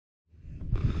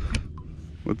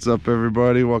What's up,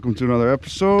 everybody? Welcome to another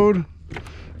episode.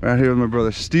 Right here with my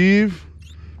brother Steve,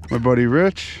 my buddy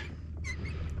Rich.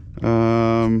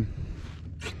 Been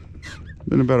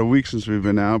about a week since we've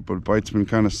been out, but bite's been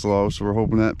kind of slow, so we're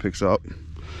hoping that picks up.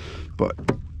 But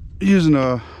using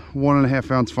a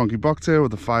 1.5 ounce funky bucktail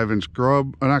with a 5-inch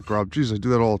grub, not grub, geez, I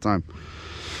do that all the time.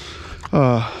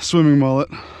 Swimming mullet,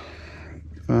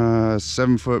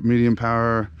 7-foot medium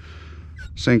power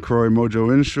St. Croix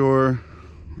Mojo inshore,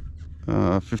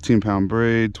 15-pound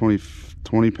braid, 25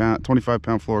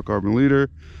 pound fluorocarbon leader,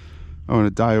 and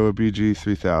a Daiwa BG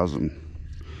 3000.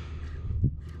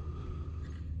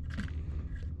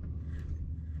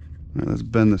 All right, let's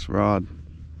bend this rod.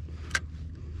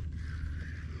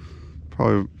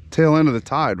 Probably tail end of the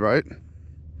tide, right?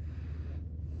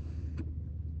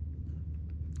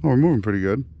 Oh, we're moving pretty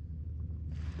good.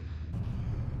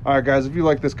 All right, guys, if you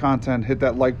like this content, hit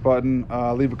that like button,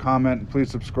 leave a comment, and please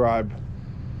subscribe.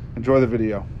 Enjoy the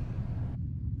video.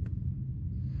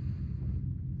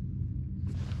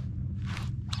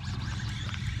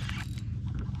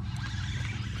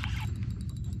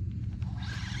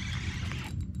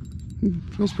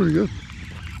 Feels pretty good.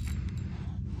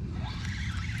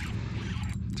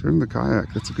 Turn the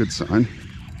kayak, that's a good sign.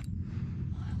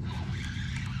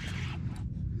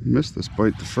 Missed this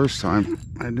bite the first time.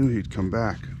 I knew he'd come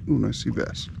back. Ooh, nice sea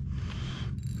bass.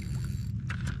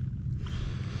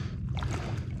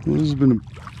 Well, this has been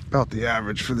about the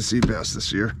average for the sea bass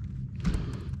this year.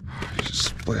 You just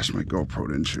splashed my GoPro,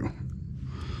 didn't you?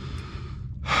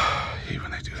 I hate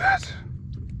when they do that.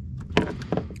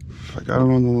 If I got it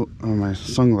on my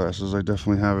sunglasses, I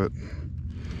definitely have it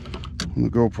on the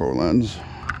GoPro lens.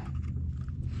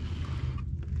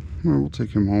 All right, we'll take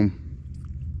him home.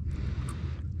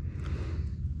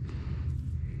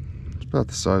 It's about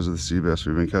the size of the sea bass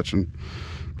we've been catching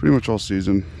pretty much all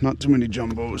season. Not too many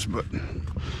jumbos, but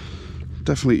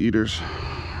definitely eaters.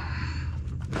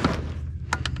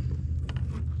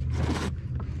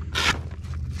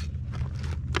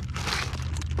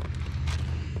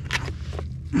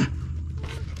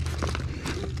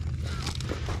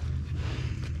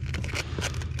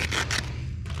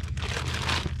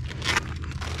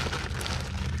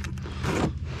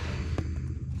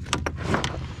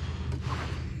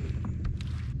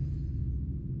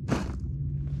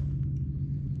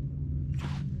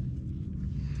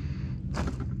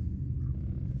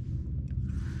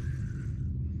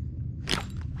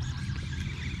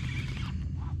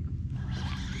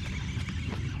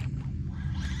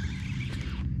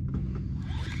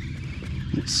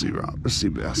 Sea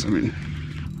bass, I mean.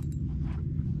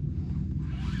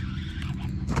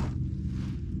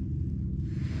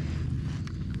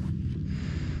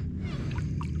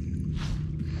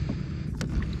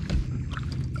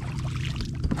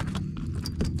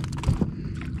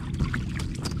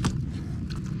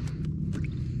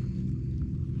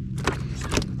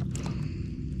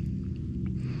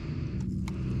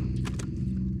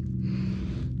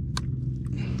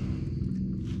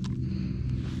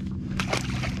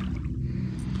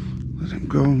 Let him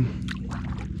go.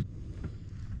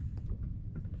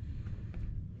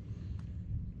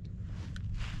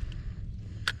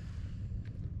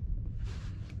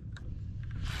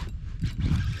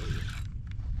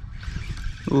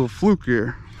 A little fluke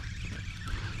here.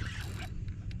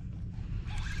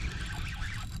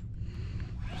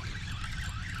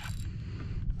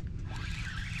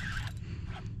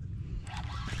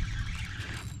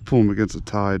 Pull him against the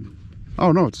tide.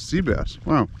 Oh no, it's a sea bass.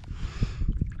 Wow.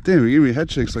 Damn, he gave me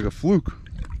head shakes like a fluke.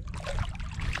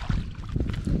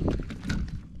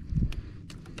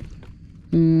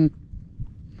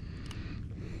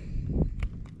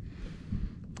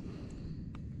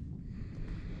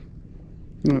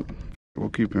 No, we'll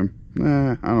keep him.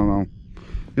 Nah, I don't know.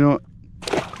 You know what?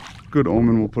 Good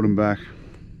omen, we'll put him back.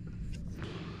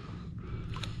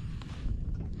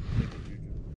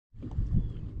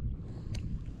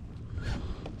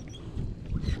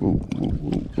 Whoa, whoa,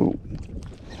 whoa, whoa.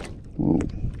 Whoa.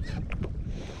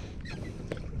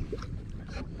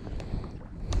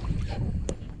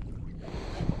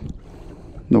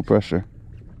 No pressure.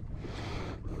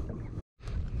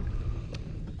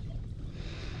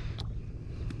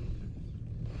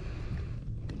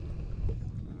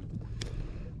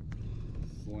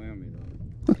 Slam me though.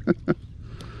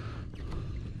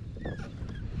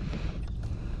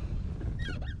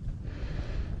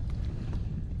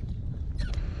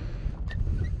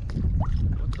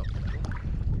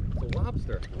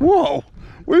 Lobster. Whoa!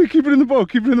 Where are you keeping it in the boat?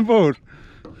 Keep it in the boat.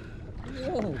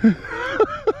 Whoa.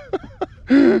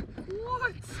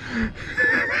 What?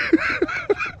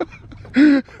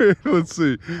 Let's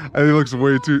see. I think it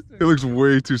looks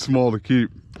way too small to keep.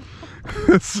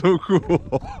 That's so cool.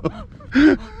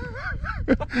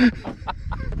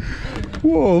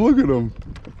 Whoa, look at him.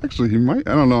 Actually, he might,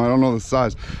 I don't know the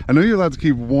size. I know you're allowed to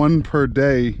keep one per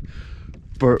day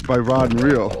by rod and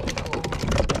reel.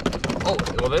 Oh,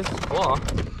 well, this is claw,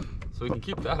 so we can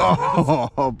keep that.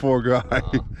 Oh, poor guy.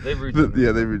 They regenerate.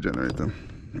 Yeah, they regenerate them.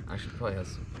 I should probably have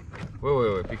some.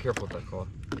 Wait, be careful with that claw.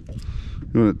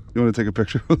 You wanna take a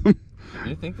picture of him? Do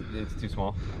you think it's too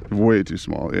small? Way too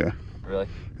small, yeah. Really?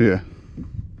 Yeah.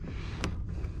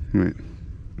 Wait.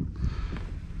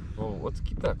 Well, let's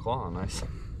keep that claw nice.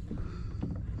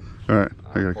 Alright,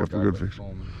 I got a couple good pictures.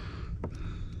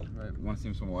 Right, want to see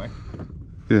him swim away?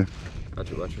 Yeah.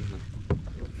 Gotcha.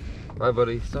 Bye,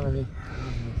 buddy. Sorry.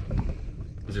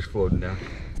 He's just floating down.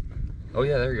 Oh,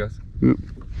 yeah, there he goes. Yep.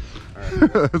 All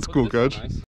right, well, that's cool, Coach.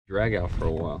 Nice. Drag out for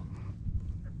a while.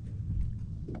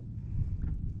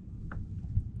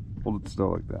 Hold it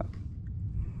still like that.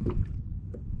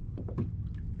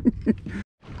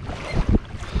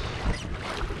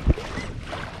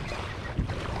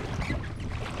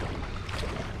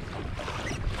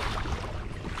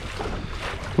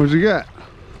 What'd you get?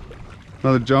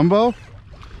 Another jumbo?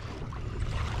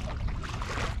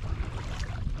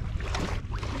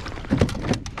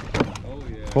 Oh,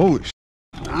 yeah. Holy sh!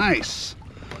 Nice!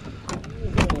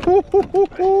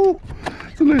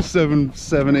 It's a nice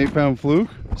 8 pound fluke.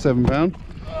 7 pound.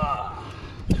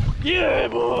 Yeah,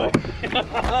 boy!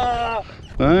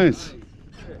 Nice.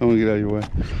 I'm gonna get out of your way.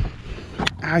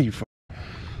 Ah, you f.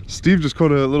 Steve just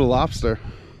caught a little lobster.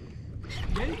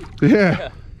 Yeah.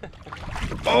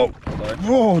 Oh!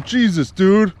 Whoa, Jesus,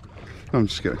 dude. I'm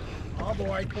just kidding. Oh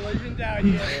boy, collision down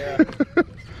here.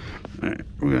 Alright,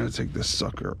 we're gonna take this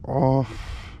sucker off.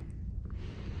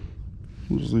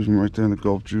 We'll just leave him right there in the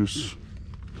gulp juice.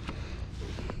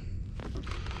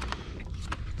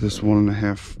 This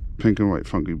 1.5 pink and white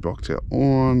funky bucktail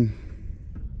on.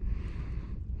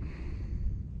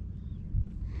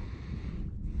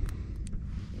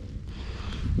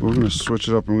 We're gonna switch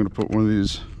it up. I'm gonna put one of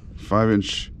these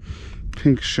 5-inch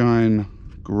pink shine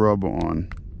grub on.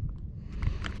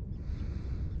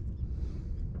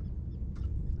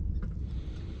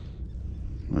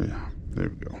 Oh yeah, there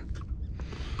we go.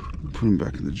 Put him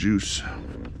back in the juice.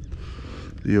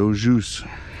 The old juice.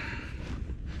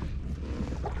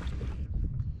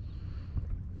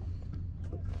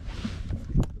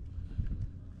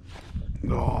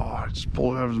 Oh, I just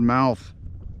pulled it out of his mouth.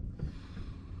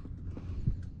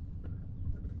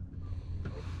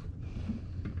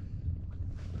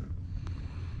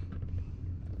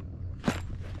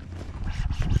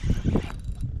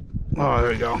 Oh,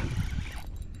 there we go.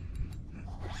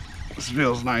 This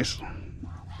feels nice.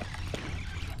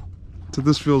 So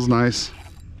this feels nice.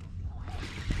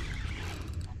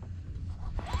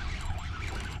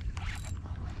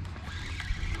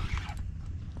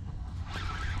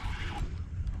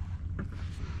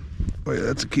 Oh yeah,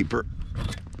 that's a keeper.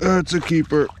 That's a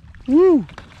keeper. Woo!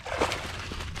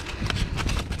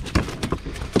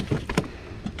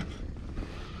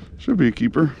 Should be a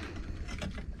keeper.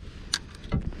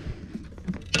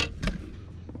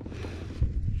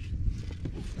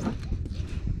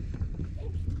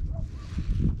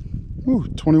 Ooh,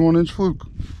 21-inch fluke.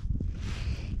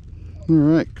 All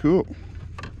right, cool.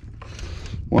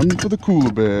 One for the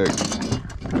cooler bag.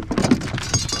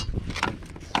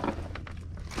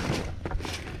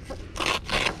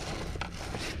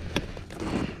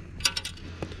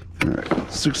 All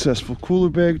right, successful cooler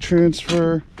bag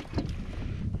transfer.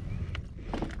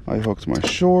 I hooked my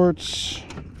shorts.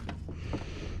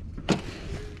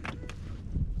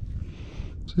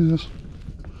 See this?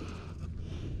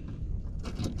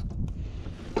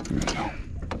 There we go.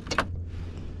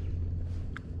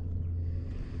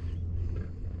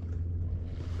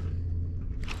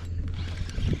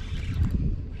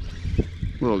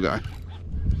 Little guy.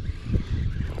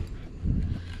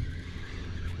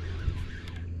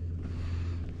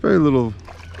 Very little,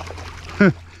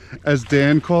 as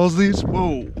Dan calls these.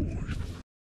 Whoa.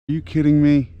 Are you kidding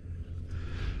me?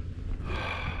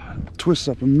 Twists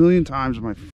up a million times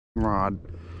with my rod.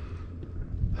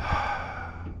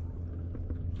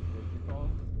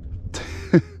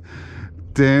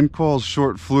 Dan calls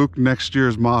short fluke next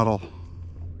year's model.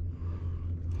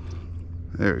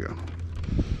 There we go.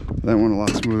 That went a lot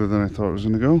smoother than I thought it was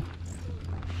going to go.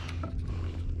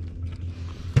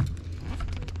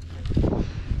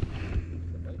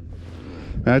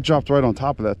 And I dropped right on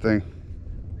top of that thing.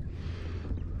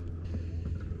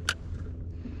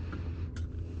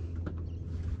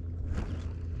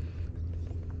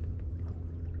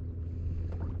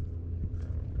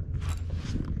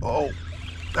 Oh,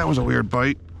 that was a weird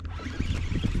bite.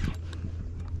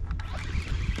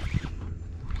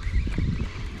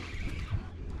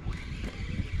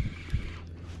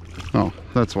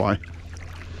 That's why.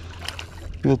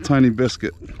 Little tiny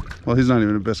biscuit. Well, he's not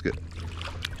even a biscuit.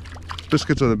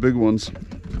 Biscuits are the big ones.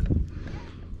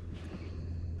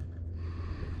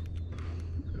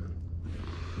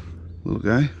 Little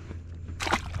guy.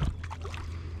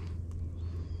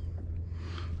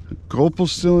 The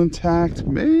gulp's still intact.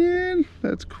 Man,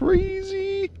 that's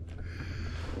crazy.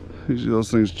 Usually those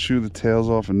things chew the tails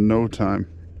off in no time.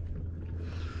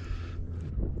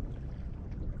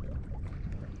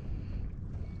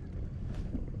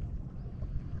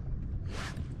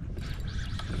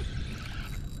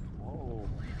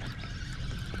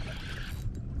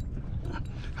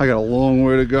 I got a long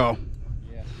way to go.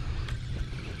 Yeah.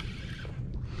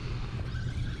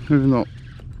 Even though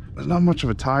there's not much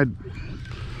of a tide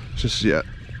just yet.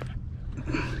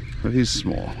 But he's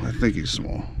small. I think he's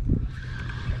small.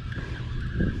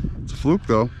 It's a fluke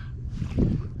though.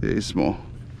 Yeah, he's small.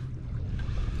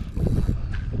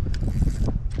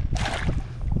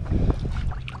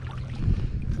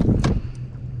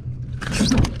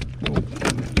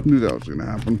 Knew that was gonna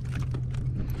happen.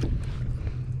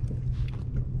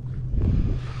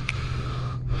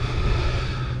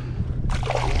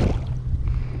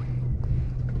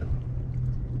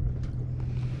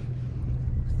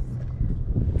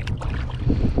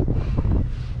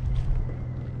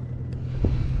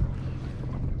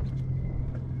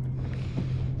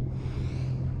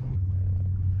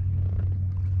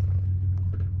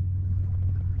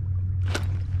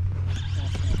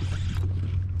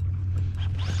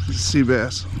 Sea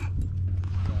bass.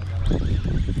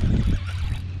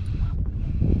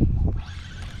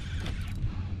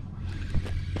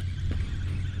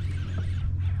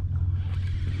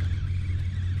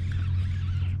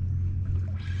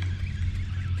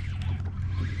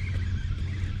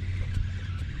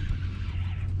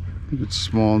 It's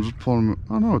small. I'm just pulling him.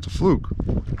 Oh no, it's a fluke.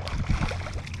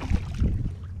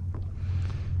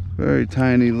 Very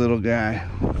tiny little guy.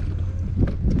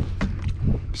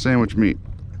 Sandwich meat.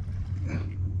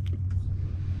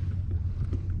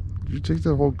 Did you take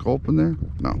that whole gulp in there?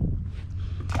 No.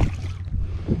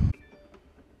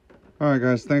 Alright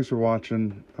guys, thanks for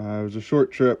watching. It was a short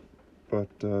trip, but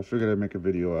I figured I'd make a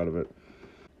video out of it.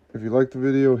 If you liked the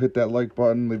video, hit that like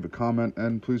button, leave a comment,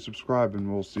 and please subscribe,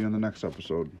 and we'll see you in the next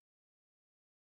episode.